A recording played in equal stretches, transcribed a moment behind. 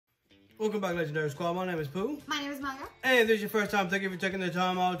Welcome back, Legendary Squad. My name is Pooh. My name is Maga. And if this is your first time, thank you for taking the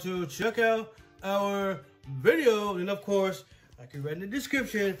time out to check out our video. And of course, like you read in the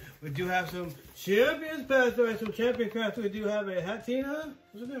description, we do have some Champions Pass and some Champion Crafts. We do have a HATTERENE,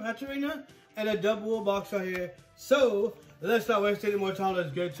 and a DUBWOOL box right here. So let's not waste any more time.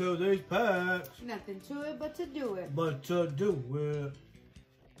 Let's get to these packs. Nothing to it but to do it.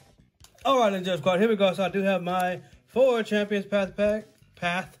 All right, Legendary Squad. Here we go. So I do have my 4 Champions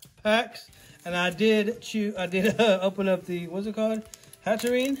Path packs, and I did open up the, what's it called?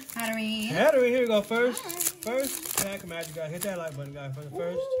 HATTERENE. Here we go. First pack of magic, guys. Hit that like button, guys, for the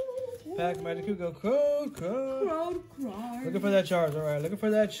first pack of magic. Here we go. Crowd. Looking for that Charizard. All right, looking for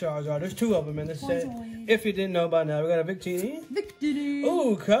that Charizard. There's 2 of them in this set. If you didn't know by now, we got a Victini.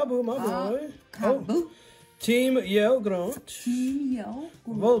 Ooh, Kabu, my boy. Kabu. Team Yell Grunt.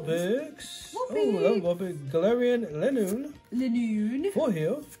 Vulpix. Ooh, Vulpix. Galarian Lenoon. Full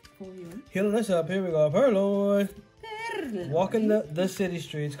heal. Healing us up. Here we go. Purloin. Walking the city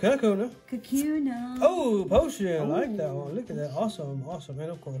streets. Kakuna. Oh, Potion. I like that one. Look at that. Awesome.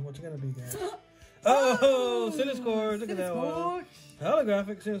 And of course, what's it going to be, guys? Oh, Cinescore. Look at that one.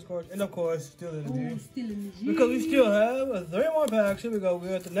 Holographic Cinescore. And of course, still in the G. Because we still have 3 more packs. Here we go.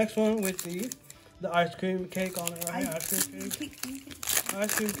 We're at the next one with the ice cream cake on it right here.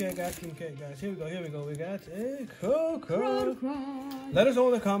 Ice cream cake, guys. Here we go. We got a code card. Let us know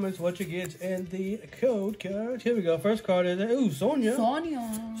in the comments what you get in the code card. Here we go. First card is Sonya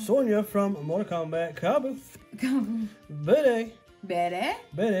from Mortal Kombat. Kabu. Bede.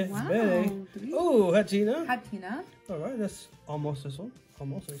 Wow. Ooh, Hattina. All right, that's almost this one.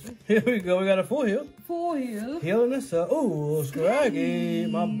 Here we go. We got a full heal. Healing us up. Ooh, Scraggy.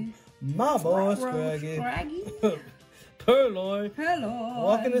 My boy, Scraggy. Purloin.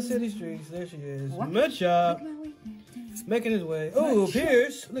 Walking the city streets. There she is. Mudshot. Making his way. Oh,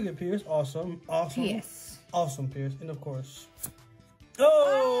 Pierce. Look at Pierce. Awesome. Awesome, Pierce. And of course.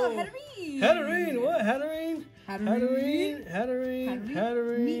 Oh, Hatterene. What? Hatterene.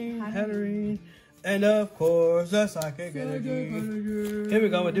 And of course, the Psychic Energy. Here we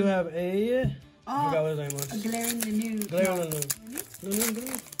go. We do have a. I forgot what his name was. Galarian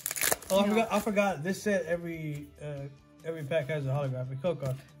Lenoon. Oh, I forgot. This set every pack has a holographic code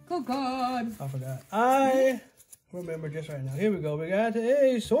card. I forgot. I remember just right now. Here we go. We got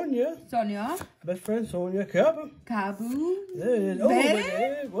a Sonya. Best friend Sonya. Kabu. There it is. Oh,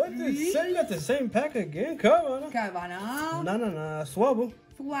 what the same? You got the same pack again. Carvana. No. Swabble.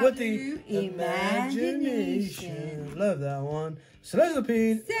 With the imagination. Love that one.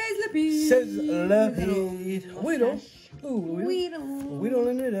 Sizzlipede. Weedle. Ooh, Weedle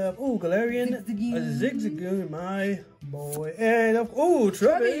in it up. Ooh, Galarian Zigzagoon, my boy. And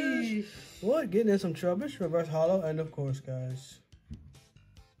Trubbish. What? Getting in some Trubbish, reverse hollow, and of course, guys.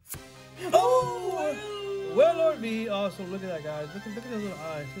 Oh! Well, Lord V. Awesome. Look at that, guys. Look at those little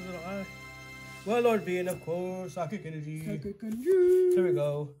eyes. Well, Lord V, and of course, Psychic Energy. Here we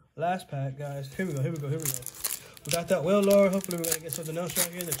go. Last pack, guys. Here we go. We got that Well Lord. Hopefully, we're going to get something else right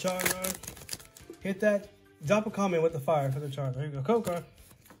here. The Charizard. Hit that. Drop a comment with the fire for the Charizard. Here we go. Code card.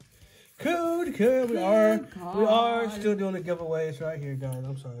 We are still doing the giveaways right here, guys.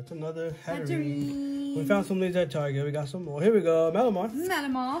 I'm sorry. It's another HATTERENE. We found some of these at Target. We got some more. Here we go. Malamar.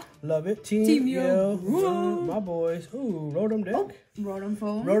 Love it. Team Yo. My boys. Ooh, Rotom deck. Rotom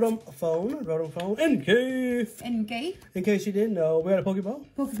phone. NK. In case you didn't know, we had a Pokeball.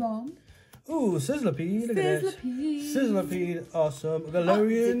 Ooh, Sizzlipede. Look at that. Sizzlipede. Awesome.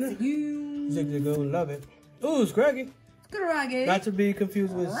 Galarian. Zigzagoon. Love it. Ooh, Scraggy. Not to be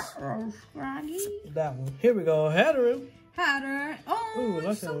confused with that one. Here we go. Hatterene. Oh,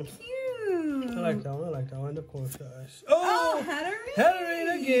 ooh, so cute. I like that one. And of course, guys. Oh, Hatterene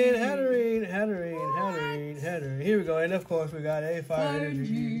again. Hatterene. Here we go. And of course, we got a Fire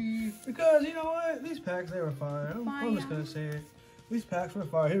Energy. Because, you know what? These packs, they were fire. I'm just going to say it. These packs were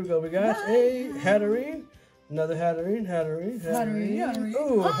fire. Here we go. We got a Hatterene. Another Hatterene.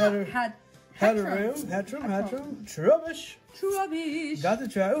 Ooh, Hatterene. Trubbish. Got the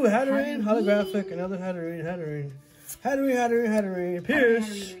try. Ooh, Hatterene. Holographic. Another Hatterene.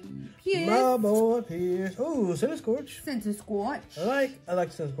 Pierce. My boy, Pierce. Ooh, Cinescorch. I like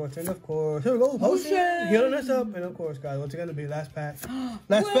Cinescorch. And of course, here we go. Potion. Healing us up. And of course, guys, what's it going to be? Last pack.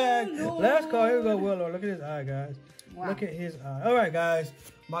 Last card. Here we go. Well, Lord. Look at his eye, guys. Wow. Look at his eye. All right, guys.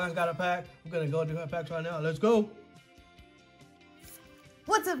 Maga's got a pack. We're going to go do her packs right now. Let's go.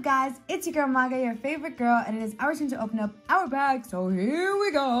 What's up, guys? It's your girl Maga, your favorite girl, and it is our turn to open up our bag. So here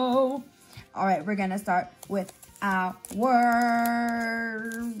we go. All right, we're gonna start with our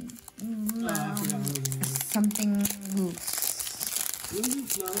something loose.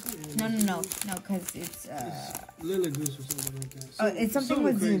 No, because it's Lily Goose or something like that. Oh, it's something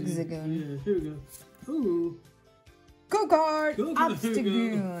with Zigzagoon. Yeah, here we go. Ooh. Go card!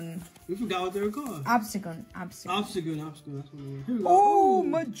 Obstagoon. We forgot what they were called. Obstagoon. That's what it was. Here we go. Oh,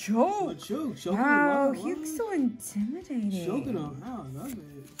 Machoke. Machoke. Wow, he looks so intimidating. Choking on. How? That's it.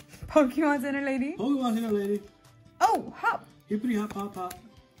 Pokemon's inner lady. Oh, hop. Hippity hop, hop, hop.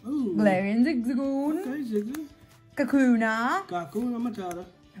 Ooh. Galarian Zigzagoon. Okay, Zigzagoon. Kakuna. Matata.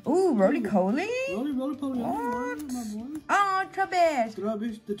 Ooh, Roly-Poly. Roly-Poly. What? My boy. Oh,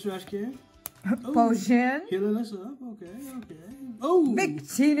 Trubbish. The trash can. Potion. Healing us up. Okay. Oh.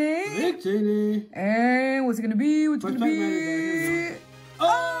 Victini. And what's it gonna be? What's it gonna be?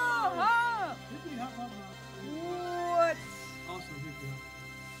 Oh, hop. What? Awesome.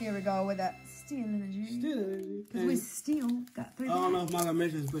 Here we go with that steel energy. Because we still got 3. I don't know if Maga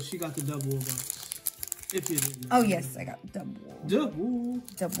mentions, but she got the double box. If you didn't know. Oh, yes, I got double. Double.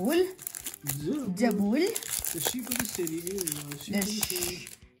 The sheep of the city. Here we go.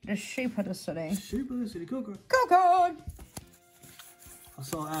 The sheep of the city. Sheep of the city. Coco. I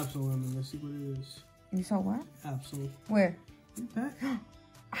saw Absol in there. Let's see what it is. You saw what? Absol. Where?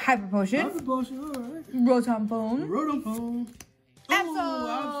 Hyper Potion. Alright. Rotom Phone. Absol.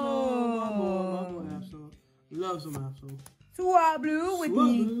 My boy, Absol. Love some Absol. Swablu with the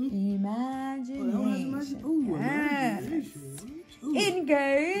imagination. Imagination.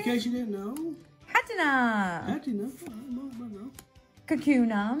 Engage. In case you didn't know. Hatterene.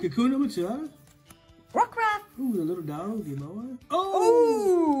 Kakuna. Matata. Rockruff. Ooh, the little doggy boy.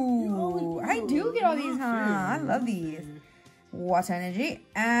 Oh, I do get all these, huh? I love these. Water energy.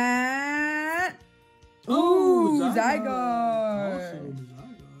 And Zygarde.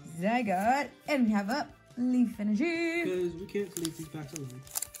 Zygarde. And we have a leaf energy. Because we can't leave these packs alone.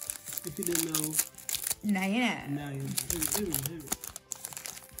 If you didn't know. Now you know. Here we go.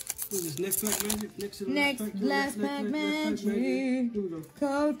 What is this? Next pack magic? Last pack magic. Here we go.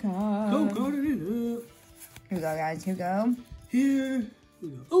 Code card. Code card it up. Here we go, guys. Here we go.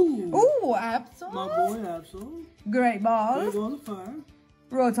 Ooh, Absol. My boy Absol. Great Ball. of fire.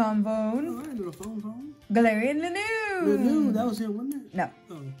 Rotom Phone. Alright, little phone. Galarian Lanu. That was him, wasn't it? No.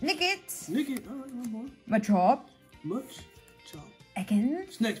 Oh. Nickit. Alright, my boy. Machop. Chop. Again.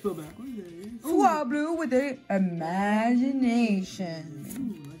 Snake spell backwards. Swablu with the imagination.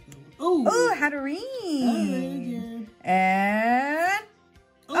 Ooh, like that one. Hatterene again. And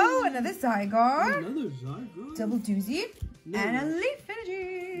another Zygarde. Double doozy. And a leaf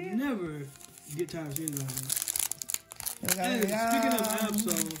energy. Never get tired of seeing that. Here we go. Speaking of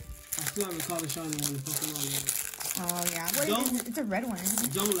Absol, I still haven't caught a shiny one in Pokemon. Oh yeah. What is it? It's a red one, isn't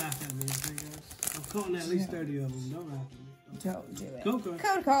it? Don't laugh at me, okay, guys. I'm calling at least 30 of them. Don't laugh at me. Don't do it.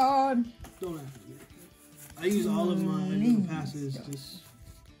 Code card. Don't laugh at me. I use all of my little passes. Just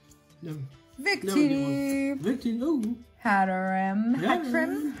never. Victini. Ooh. Hatterene.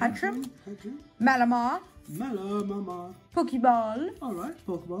 Malamar. Pokeball. Alright,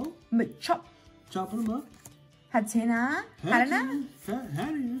 Pokeball. Machop. Chopping them up. Hatterene.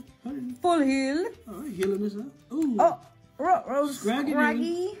 Full heal. Alright, healing this up. Ooh.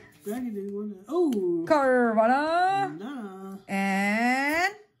 Scraggy. Ooh. Carvana. Nah.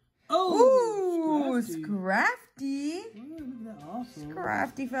 And. Scrafty. Look at that, awesome.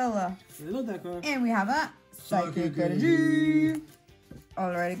 Scrafty fella. I love that card. And we have a Psychic Energy.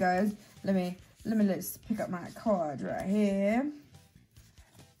 Alrighty, guys. Let's pick up my card right here.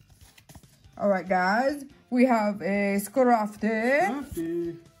 Alright, guys. We have a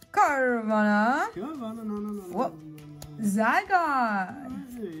Scrafty. Carvana. Whoop. Zygarde.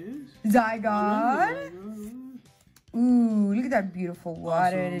 Ooh, look at that beautiful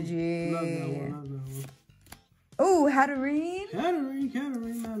water energy. Love that one. Ooh, Hatterene.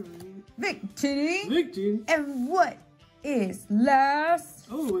 Victini. And what is last?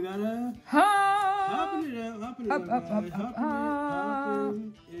 Oh, we got a Hopping it up.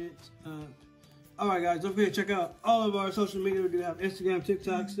 Alright guys, don't forget to check out all of our social media. We do have Instagram,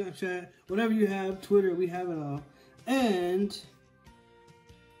 TikTok, Snapchat, whatever you have, Twitter, we have it all. And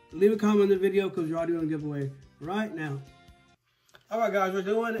leave a comment on the video because we're already doing a giveaway right now. Alright guys, we're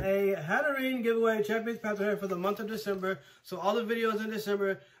doing a Hatterene giveaway, Champions Path here for the month of December. So all the videos in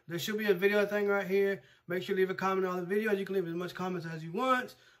December, there should be a video thing right here. Make sure to leave a comment on all the videos. You can leave as much comments as you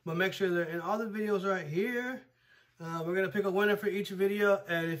want, but make sure they're in all the videos right here. We're going to pick a winner for each video,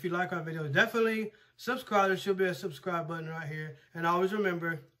 and if you like our videos, definitely subscribe. There should be a subscribe button right here. And always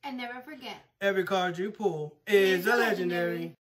remember, and never forget, every card you pull is a legendary.